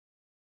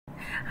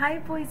Hi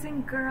boys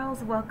and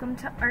girls, welcome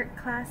to art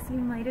class. You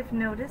might have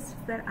noticed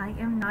that I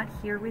am not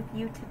here with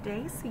you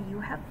today, so you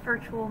have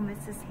virtual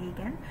Mrs.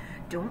 Hagen.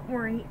 Don't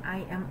worry,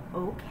 I am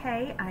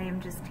okay. I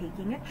am just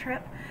taking a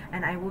trip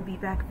and I will be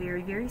back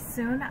very, very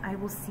soon. I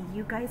will see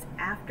you guys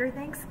after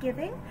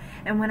Thanksgiving,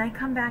 and when I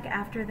come back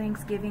after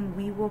Thanksgiving,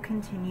 we will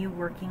continue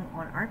working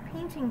on our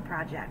painting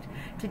project.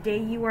 Today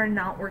you are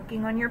not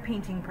working on your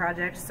painting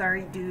project.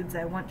 Sorry dudes,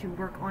 I want to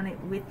work on it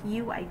with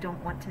you. I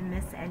don't want to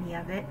miss any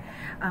of it.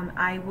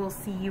 I will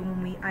see you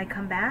when I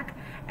come back,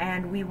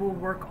 and we will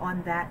work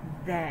on that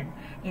then.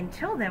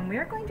 Until then, we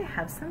are going to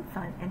have some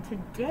fun, and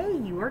today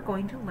you are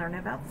going to learn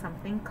about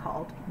something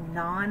called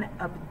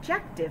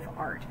non-objective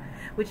art,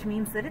 which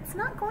means that it's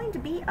not going to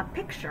be a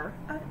picture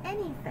of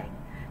anything.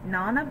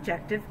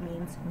 Non-objective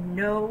means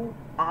no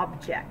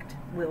object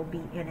will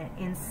be in it.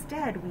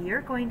 Instead, we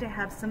are going to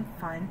have some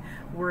fun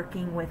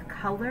working with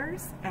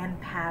colors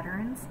and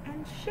patterns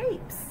and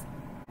shapes.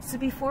 So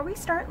before we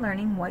start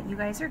learning what you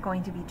guys are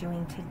going to be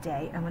doing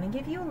today, I'm going to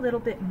give you a little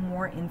bit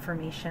more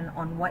information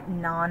on what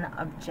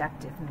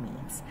non-objective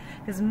means.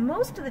 Because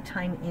most of the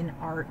time in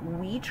art,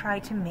 we try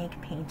to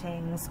make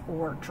paintings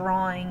or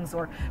drawings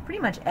or pretty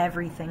much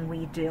everything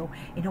we do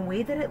in a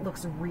way that it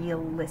looks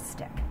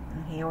realistic,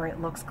 okay, or it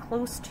looks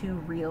close to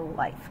real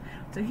life.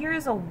 So here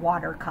is a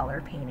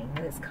watercolor painting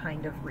that is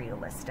kind of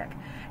realistic.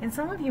 And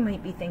some of you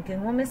might be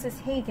thinking, well, Mrs.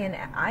 Hagen,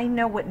 I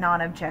know what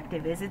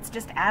non-objective is. It's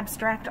just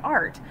abstract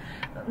art.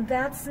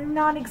 That's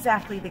not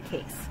exactly the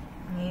case.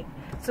 Right?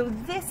 So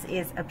this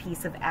is a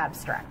piece of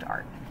abstract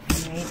art.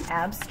 Right?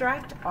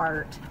 Abstract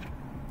art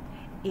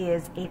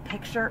is a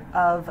picture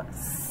of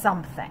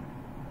something,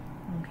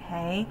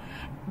 okay?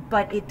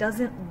 But it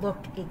doesn't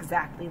look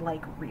exactly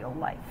like real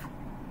life.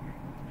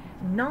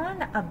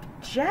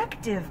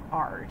 Non-objective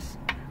art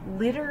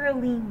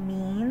literally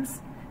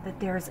means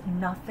that there's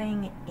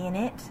nothing in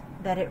it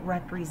that it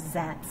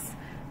represents.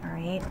 All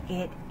right?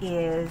 It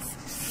is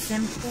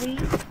simply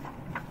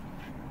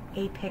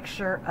a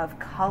picture of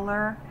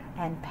color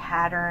and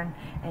pattern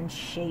and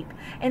shape.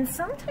 And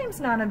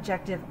sometimes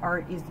non-objective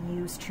art is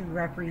used to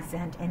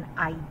represent an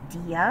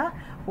idea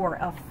or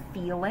a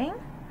feeling,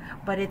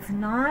 but it's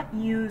not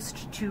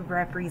used to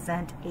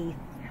represent a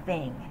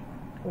thing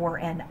or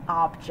an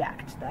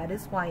object. That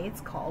is why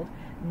it's called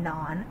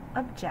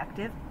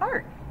non-objective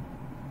art.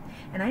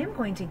 And I am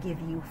going to give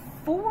you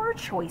 4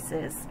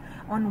 choices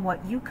on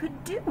what you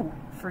could do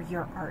for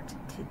your art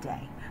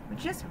today,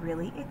 which is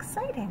really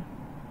exciting.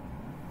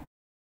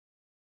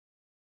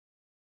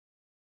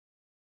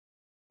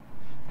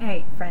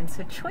 Alright friends,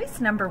 so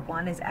choice number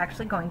 1 is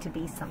actually going to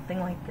be something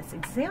like this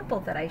example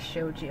that I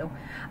showed you,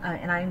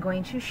 and I'm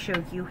going to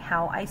show you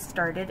how I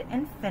started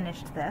and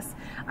finished this.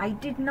 I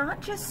did not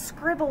just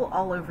scribble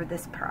all over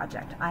this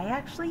project. I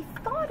actually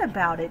thought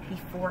about it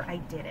before I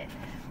did it.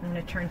 I'm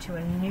going to turn to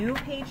a new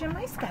page in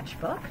my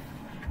sketchbook.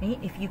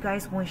 If you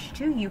guys wish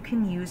to, you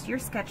can use your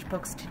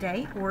sketchbooks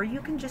today, or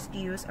you can just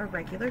use a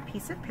regular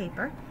piece of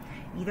paper.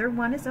 Either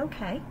one is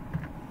okay.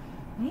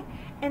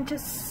 And to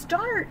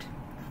start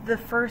the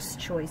first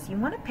choice, you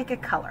want to pick a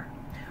color,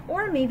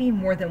 or maybe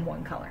more than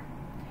one color.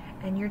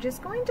 And you're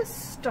just going to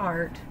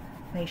start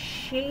by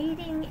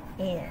shading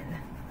in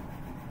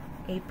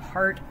a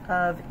part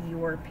of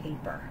your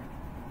paper.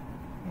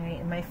 All right,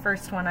 in my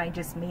first one, I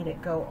just made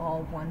it go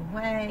all one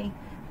way.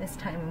 This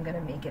time I'm going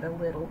to make it a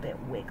little bit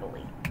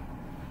wiggly.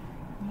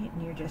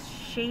 And you're just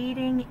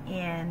shading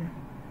in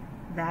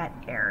that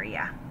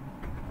area.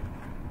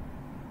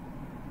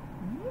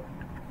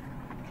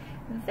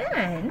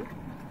 Then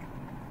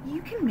you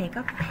can make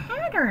a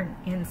pattern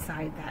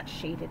inside that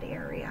shaded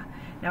area.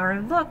 Now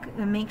look,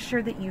 make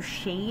sure that you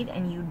shade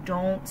and you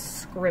don't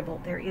scribble.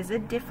 There is a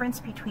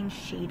difference between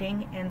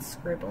shading and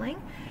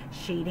scribbling.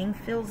 Shading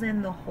fills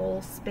in the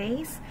whole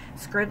space.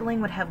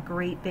 Scribbling would have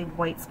great big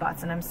white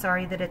spots, and I'm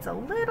sorry that it's a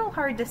little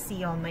hard to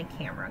see on my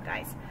camera,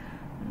 guys.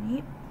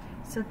 Right?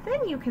 So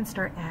then you can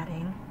start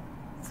adding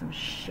some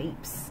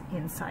shapes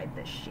inside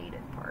the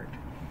shaded part.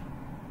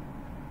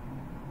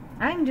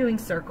 I'm doing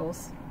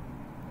circles,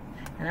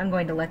 and I'm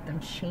going to let them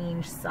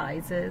change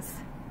sizes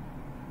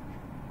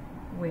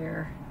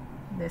where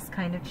this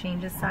kind of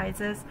changes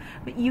sizes.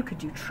 But you could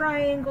do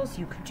triangles,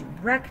 you could do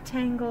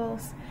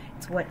rectangles.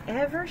 It's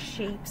whatever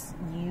shapes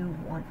you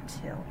want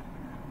to.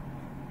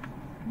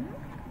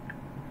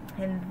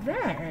 And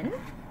then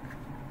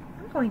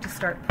I'm going to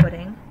start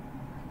putting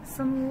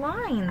some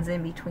lines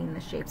in between the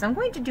shapes. I'm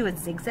going to do a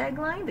zigzag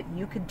line, but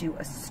you could do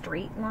a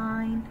straight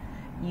line.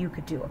 You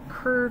could do a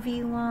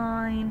curvy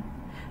line.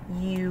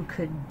 You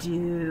could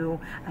do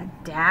a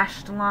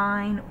dashed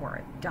line or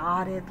a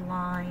dotted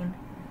line.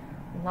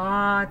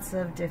 Lots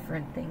of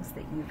different things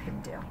that you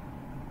can do.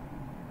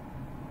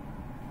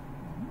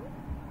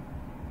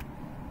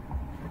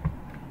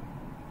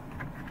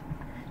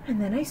 And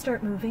then I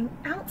start moving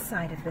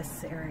outside of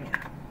this area.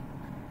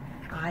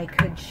 I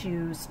could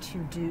choose to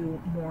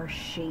do more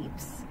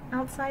shapes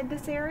outside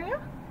this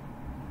area.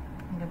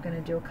 And I'm going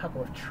to do a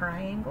couple of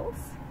triangles.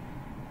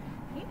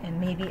 And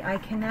maybe I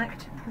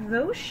connect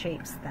those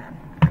shapes then.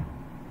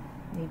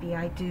 Maybe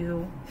I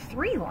do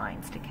 3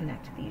 lines to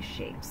connect these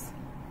shapes.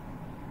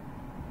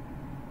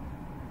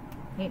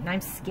 And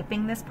I'm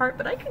skipping this part,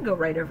 but I could go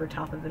right over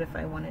top of it if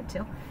I wanted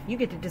to. You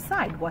get to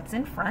decide what's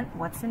in front,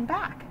 what's in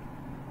back.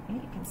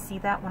 And you can see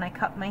that when I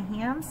cut my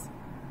hands.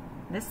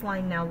 This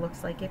line now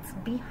looks like it's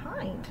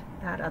behind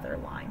that other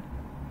line.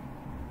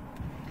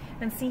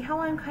 And see how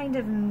I'm kind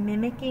of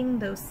mimicking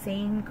those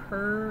same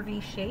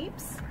curvy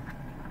shapes?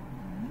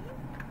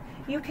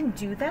 You can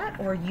do that,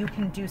 or you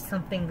can do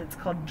something that's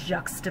called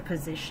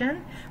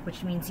juxtaposition,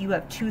 which means you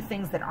have 2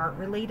 things that aren't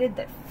related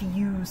that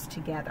fuse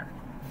together.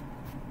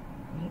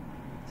 Right?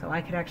 So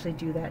I could actually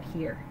do that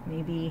here.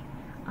 Maybe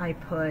I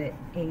put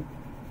a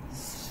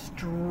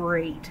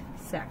straight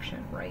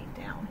section right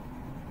down,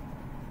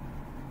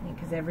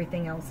 because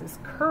everything else is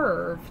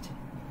curved.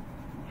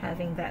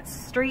 Having that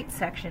straight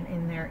section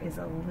in there is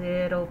a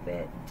little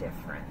bit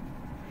different.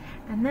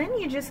 And then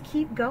you just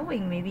keep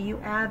going. Maybe you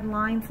add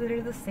lines that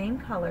are the same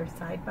color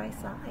side by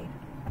side.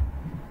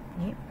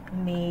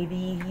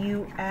 Maybe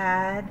you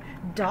add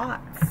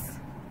dots.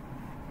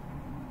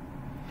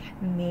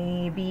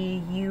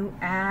 Maybe you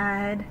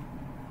add,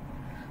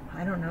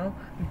 I don't know,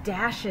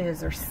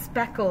 dashes or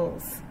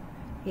speckles.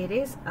 It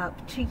is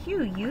up to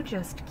you. You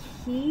just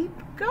keep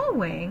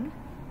going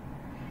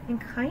and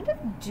kind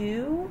of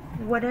do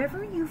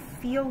whatever you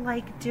feel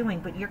like doing,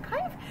 but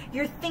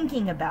you're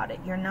thinking about it.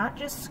 You're not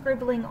just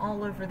scribbling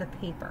all over the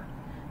paper.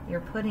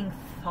 You're putting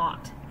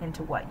thought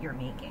into what you're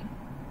making.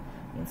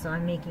 And so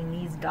I'm making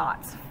these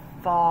dots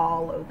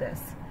follow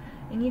this.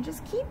 And you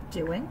just keep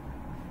doing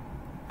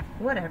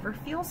whatever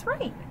feels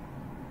right.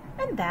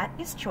 And that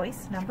is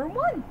choice number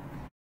 1.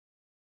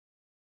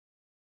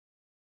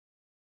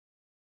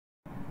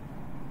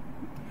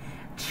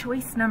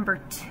 Choice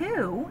number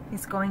 2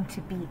 is going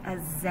to be a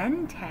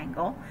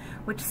Zentangle,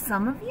 which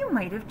some of you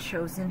might have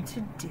chosen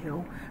to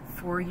do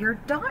for your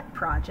dot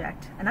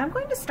project. And I'm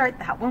going to start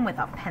that one with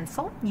a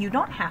pencil. You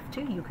don't have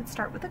to. You could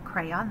start with a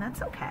crayon.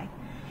 That's okay.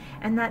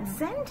 And that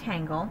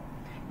Zentangle,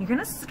 you're going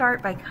to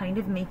start by kind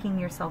of making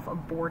yourself a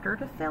border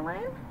to fill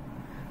in.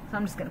 So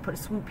I'm just going to put a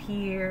swoop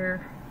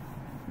here,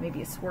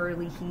 maybe a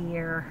swirly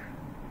here,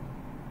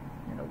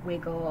 and a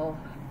wiggle,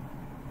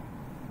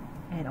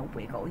 and a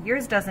wiggle.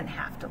 Yours doesn't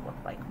have to look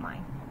like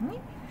mine.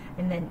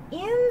 And then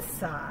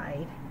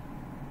inside,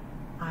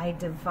 I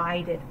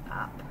divide it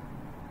up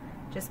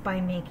just by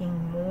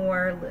making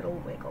more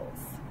little wiggles.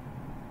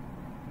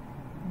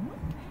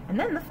 And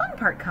then the fun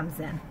part comes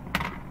in.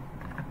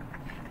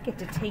 You get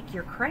to take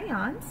your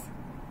crayons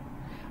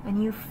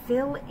and you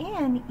fill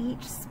in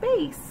each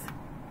space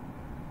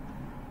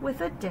with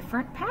a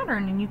different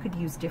pattern, and you could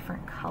use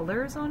different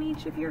colors on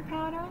each of your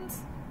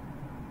patterns.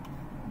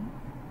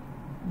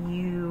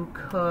 You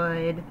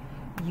could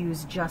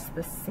use just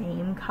the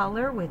same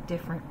color with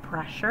different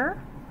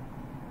pressure.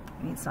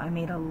 So I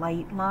made a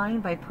light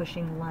line by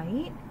pushing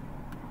light,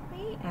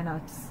 and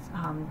a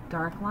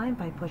dark line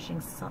by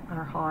pushing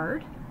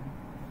hard.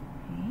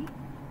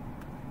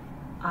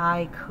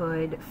 I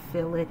could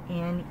fill it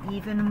in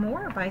even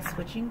more by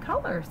switching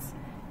colors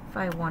if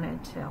I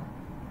wanted to.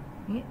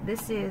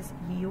 This is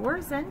your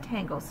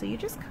Zentangle, so you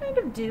just kind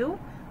of do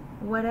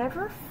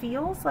whatever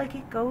feels like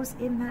it goes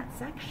in that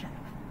section.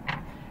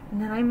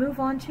 And then I move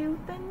on to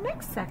the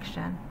next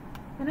section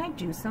and I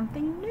do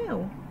something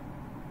new.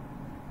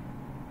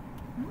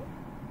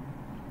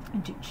 I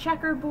do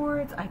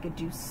checkerboards, I could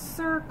do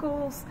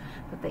circles,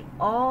 but they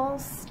all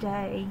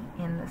stay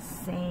in the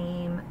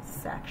same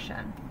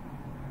section.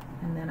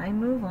 And then I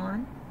move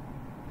on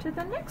to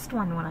the next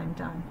one when I'm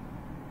done.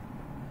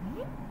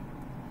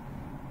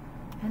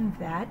 And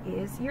that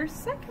is your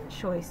second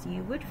choice.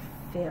 You would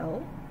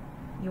fill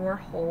your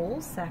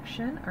whole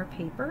section or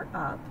paper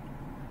up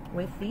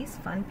with these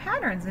fun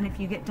patterns. And if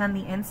you get done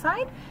the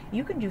inside,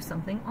 you can do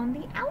something on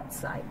the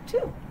outside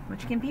too,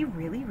 which can be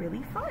really,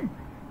 really fun.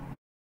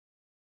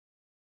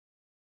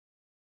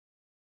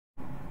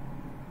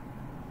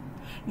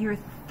 Your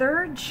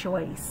third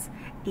choice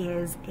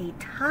is a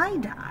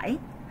tie-dye.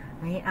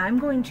 Right? I'm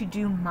going to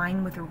do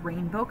mine with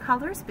rainbow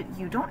colors, but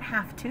you don't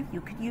have to.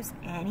 You could use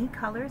any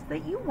colors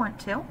that you want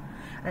to.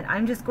 And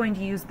I'm just going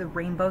to use the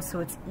rainbow so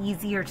it's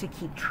easier to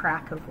keep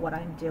track of what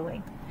I'm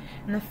doing.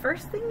 And the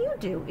first thing you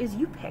do is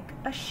you pick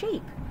a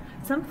shape.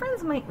 Some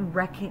friends might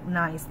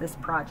recognize this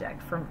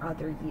project from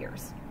other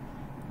years.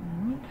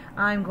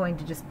 I'm going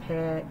to just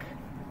pick,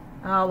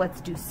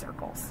 let's do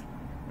circles.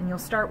 And you'll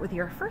start with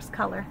your first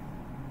color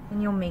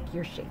and you'll make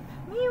your shape.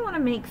 You want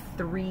to make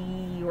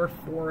 3 or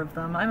 4 of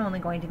them. I'm only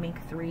going to make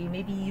 3.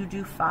 Maybe you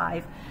do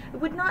 5. I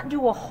would not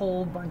do a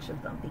whole bunch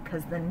of them,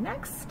 because the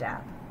next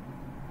step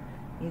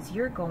is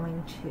you're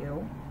going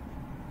to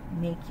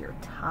make your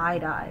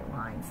tie-dye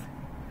lines.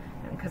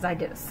 And because I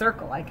did a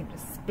circle, I can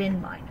just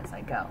spin mine as I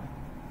go.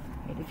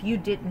 And if you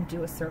didn't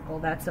do a circle,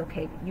 that's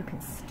okay, but you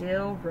can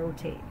still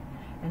rotate.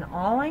 And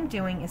all I'm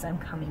doing is I'm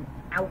coming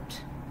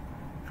out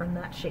from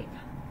that shape.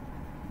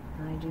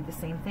 And I do the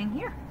same thing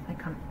here. I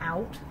come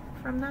out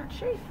from that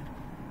shape.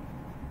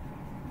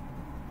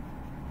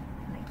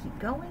 And I keep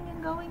going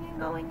and going and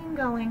going and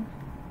going.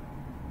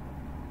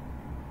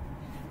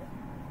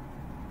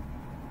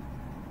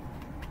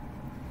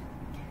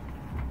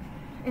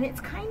 And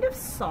it's kind of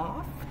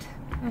soft,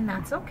 and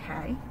that's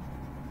okay.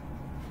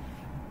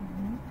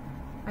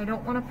 I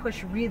don't want to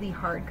push really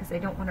hard because I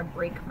don't want to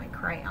break my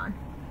crayon.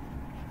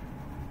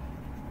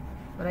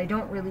 But I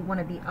don't really want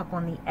to be up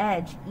on the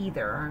edge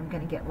either, or I'm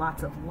going to get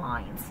lots of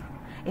lines.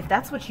 If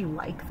that's what you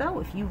like though,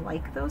 if you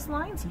like those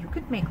lines, you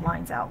could make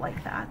lines out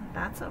like that.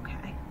 That's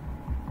okay.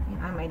 You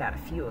know, I might add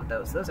a few of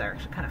those. Those are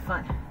actually kind of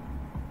fun.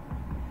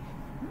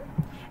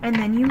 And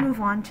then you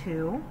move on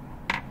to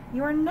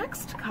your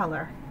next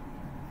color.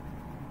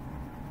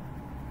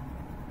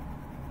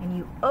 And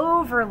you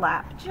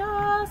overlap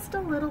just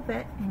a little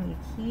bit and you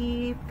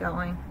keep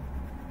going.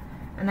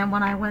 And then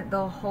when I went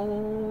the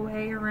whole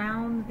way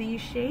around these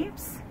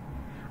shapes,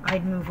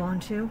 I'd move on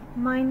to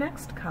my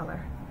next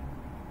color.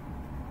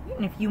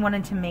 And if you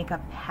wanted to make a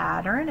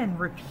pattern and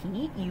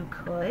repeat, you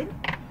could.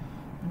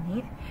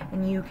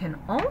 And you can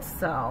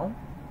also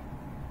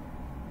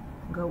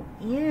go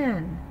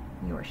in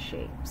your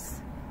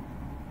shapes.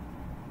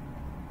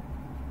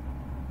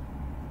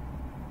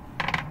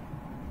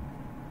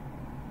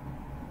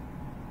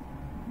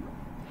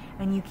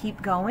 And you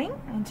keep going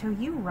until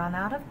you run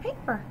out of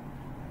paper.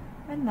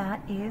 And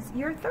that is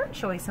your third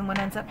choice. And what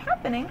ends up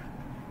happening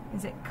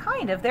is it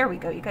kind of, there we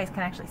go, you guys can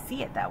actually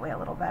see it that way a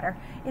little better.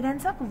 It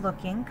ends up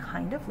looking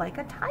kind of like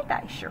a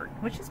tie-dye shirt,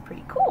 which is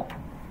pretty cool.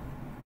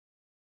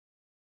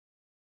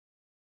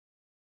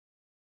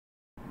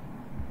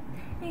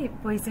 Hey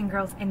boys and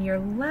girls, and your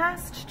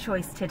last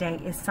choice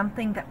today is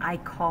something that I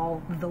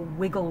call the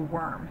wiggle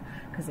worm,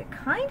 because it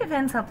kind of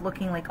ends up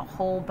looking like a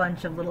whole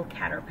bunch of little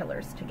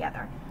caterpillars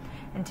together.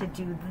 And to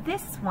do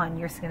this one,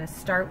 you're just going to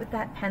start with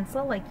that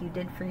pencil like you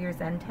did for your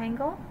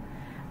Zentangle,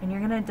 and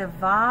you're going to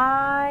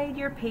divide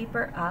your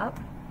paper up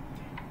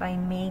by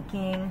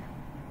making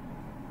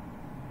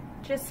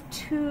just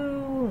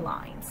 2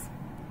 lines.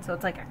 So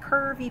it's like a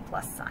curvy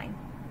plus sign.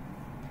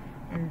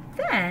 And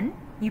then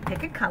you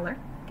pick a color.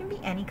 It can be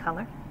any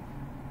color.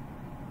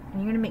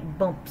 And you're going to make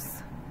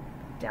bumps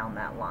down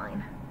that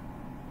line.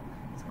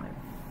 So I'm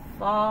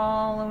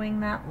following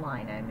that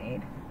line I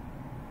made.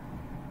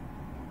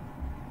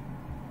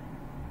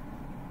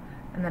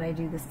 And then I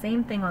do the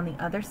same thing on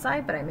the other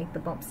side, but I make the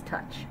bumps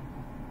touch.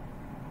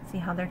 See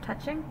how they're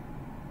touching?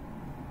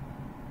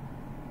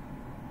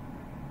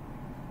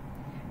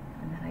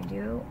 And then I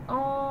do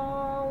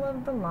all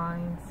of the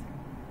lines.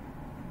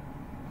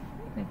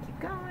 And I keep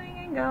going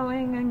and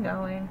going and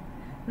going.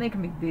 And they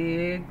can be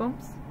big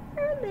bumps,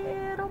 or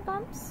little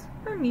bumps,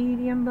 or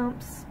medium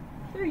bumps.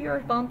 They're your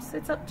bumps.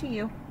 It's up to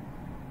you.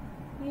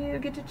 You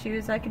get to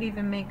choose. I could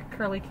even make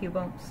curly Q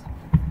bumps.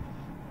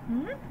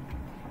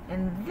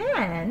 And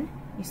then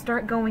you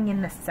start going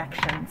in the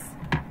sections.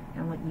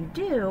 And what you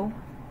do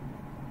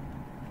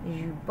is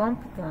you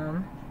bump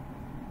them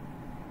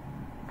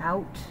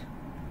out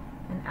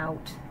and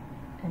out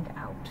and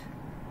out.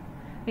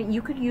 And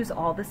you could use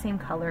all the same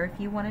color if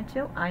you wanted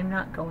to. I'm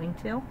not going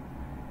to,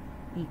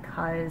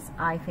 because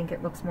I think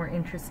it looks more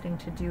interesting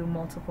to do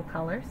multiple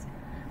colors.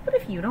 But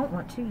if you don't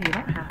want to, you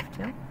don't have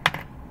to.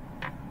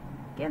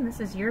 Again, this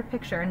is your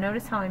picture. And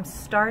notice how I'm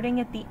starting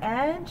at the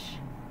edge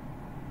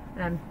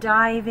and I'm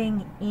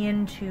diving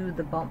into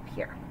the bump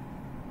here.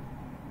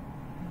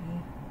 Okay.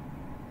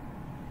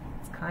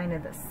 It's kind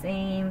of the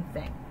same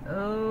thing,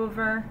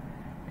 over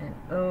and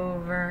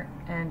over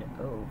and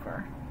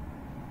over.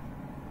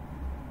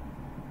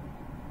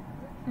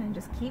 And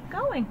just keep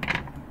going.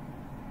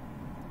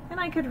 And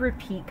I could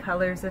repeat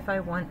colors if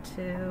I want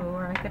to,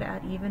 or I could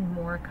add even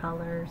more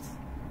colors.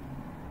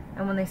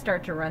 And when they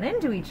start to run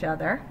into each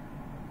other,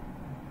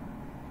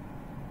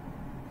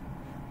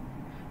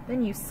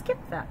 then you skip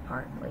that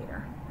part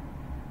later.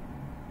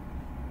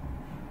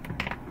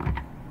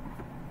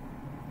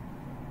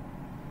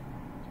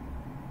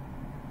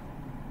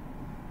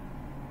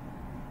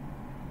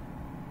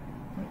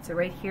 Right, so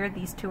right here,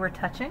 these two are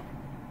touching.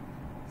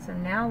 So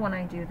now when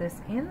I do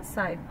this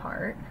inside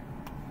part,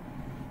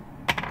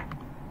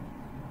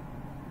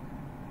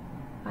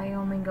 I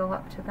only go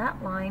up to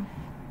that line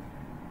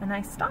and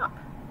I stop.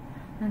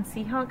 And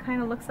see how it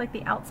kind of looks like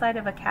the outside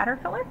of a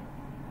caterpillar?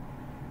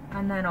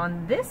 And then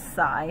on this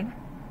side,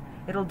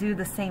 it'll do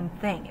the same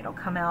thing. It'll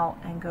come out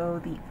and go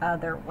the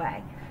other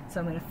way. So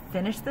I'm going to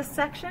finish this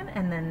section,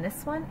 and then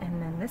this one,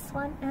 and then this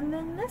one, and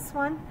then this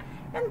one,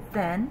 and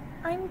then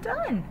I'm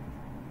done.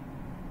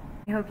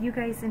 I hope you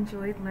guys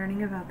enjoyed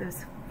learning about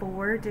those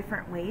 4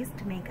 different ways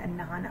to make a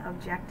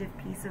non-objective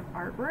piece of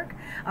artwork.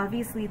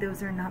 Obviously,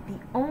 those are not the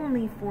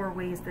only 4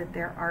 ways that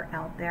there are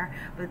out there,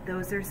 but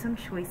those are some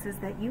choices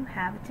that you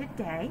have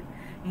today.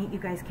 You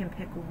guys can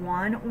pick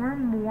 1 or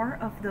more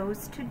of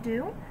those to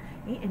do,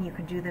 and you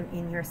can do them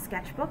in your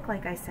sketchbook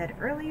like I said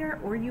earlier,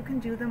 or you can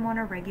do them on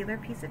a regular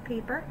piece of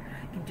paper.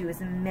 You can do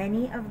as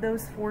many of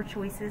those 4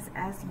 choices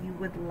as you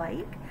would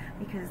like,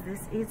 because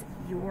this is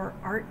your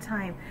art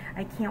time.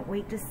 I can't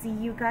wait to see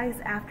you guys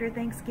after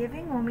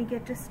Thanksgiving when we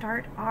get to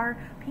start our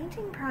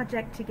painting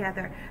project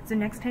together. So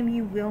next time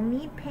you will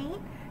need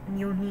paint, and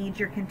you'll need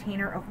your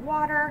container of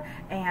water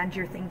and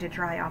your thing to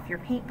dry off your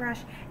paintbrush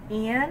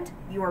and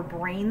your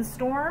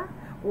brainstorm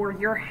or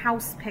your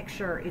house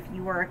picture if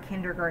you are a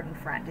kindergarten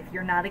friend. If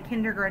you're not a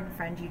kindergarten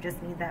friend, you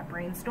just need that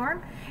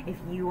brainstorm. If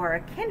you are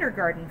a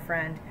kindergarten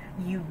friend,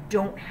 you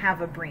don't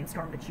have a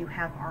brainstorm, but you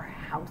have our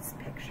house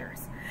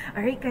pictures.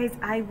 All right, guys,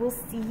 I will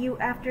see you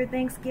after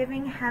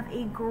Thanksgiving. Have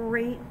a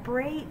great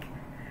break.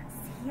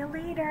 See you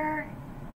later.